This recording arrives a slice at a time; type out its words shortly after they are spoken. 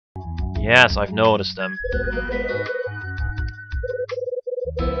Yes, I've noticed them.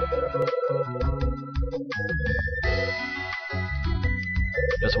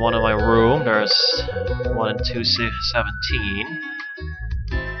 There's one in my room, there's one in 217.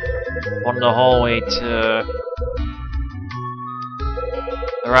 One in the hallway to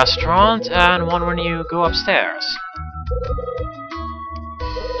the restaurant, and one when you go upstairs.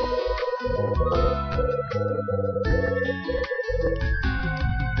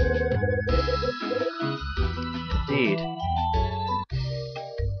 Indeed.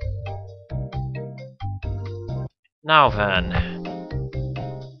 Now then.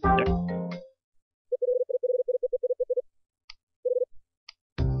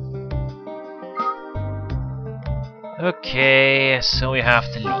 Okay, so we have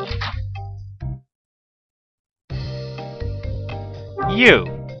to leave. You!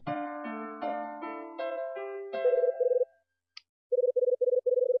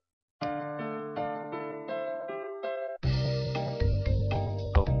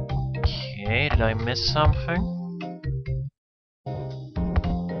 Okay, did I miss something?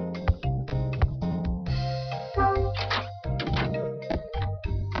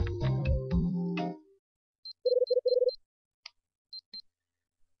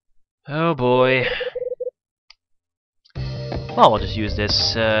 Oh boy. Well, we'll just use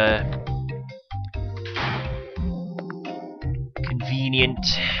this conveniently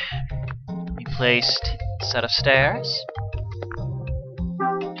placed set of stairs.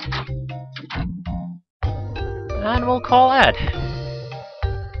 And we'll call Ed.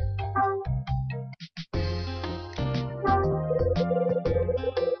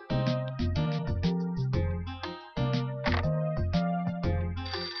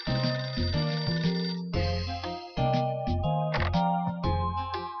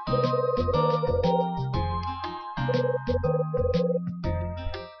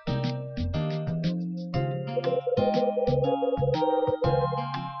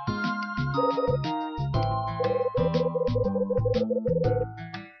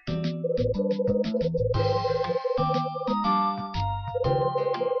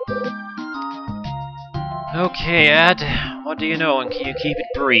 Okay, Ed, what do you know, and can you keep it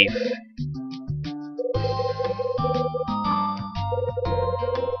brief?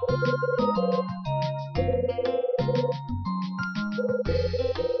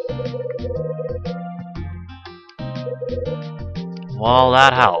 Well,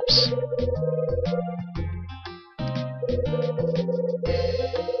 that helps.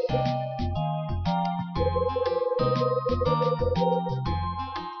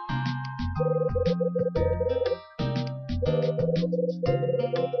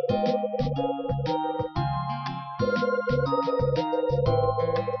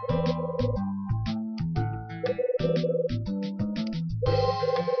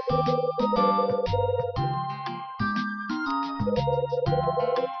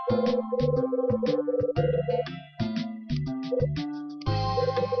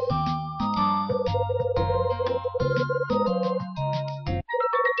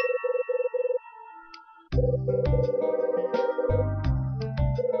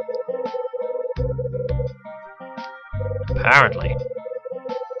 Apparently.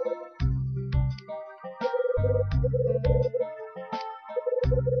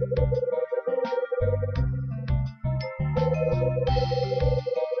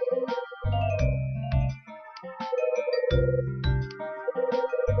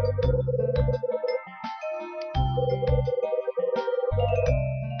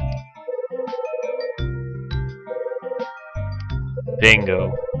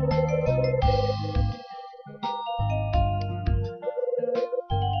 Bingo.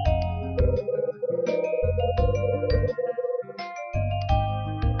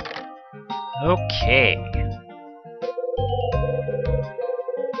 Okay.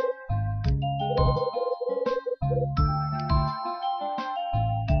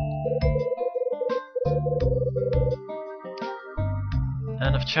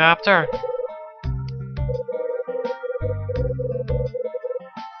 End of chapter.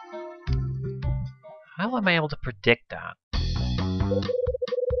 How am I able to predict that?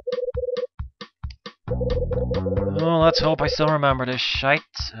 Oh, let's hope I still remember this shite.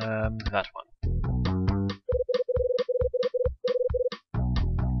 That one.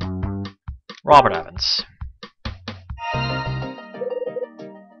 Robert Evans.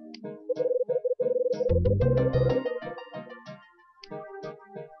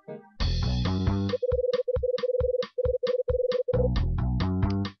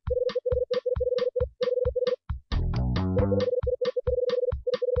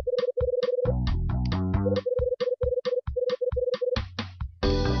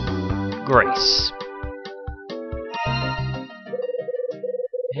 grace.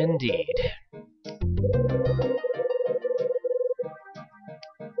 Indeed.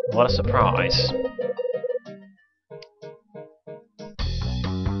 What a surprise.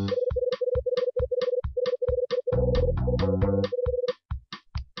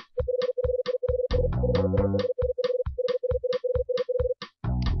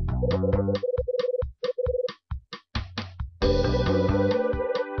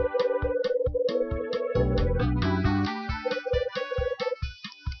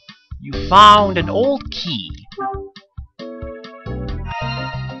 You found an old key.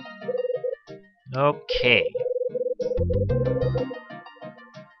 Okay.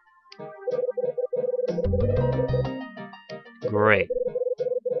 Great.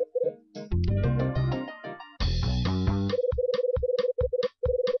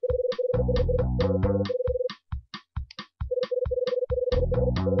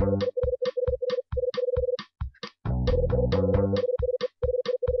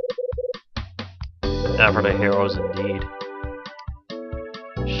 Ever the heroes indeed.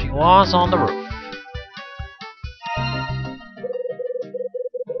 She was on the roof.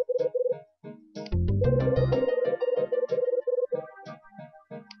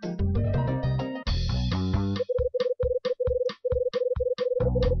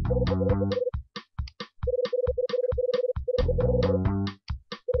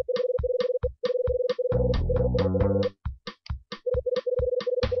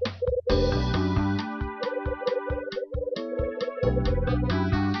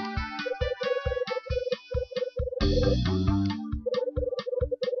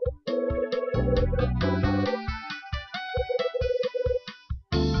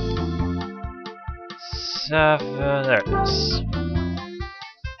 There it is.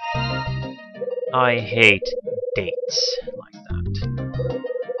 I hate dates like that.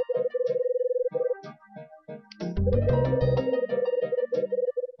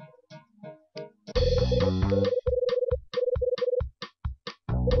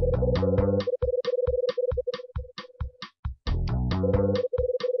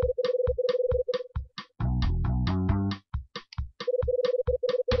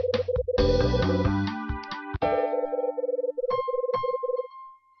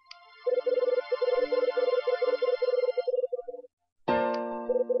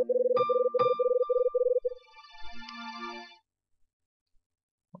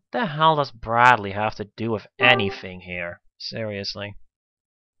 What the hell does Bradley have to do with anything here? Seriously.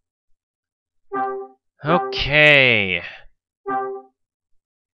 Okay.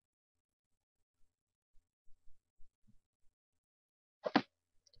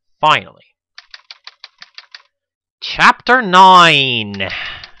 Finally. Chapter 9.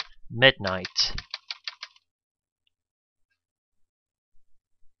 Midnight.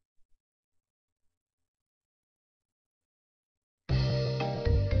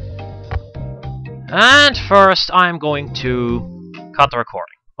 And first, I'm going to cut the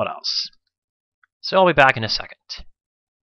recording. What else? So I'll be back in a second.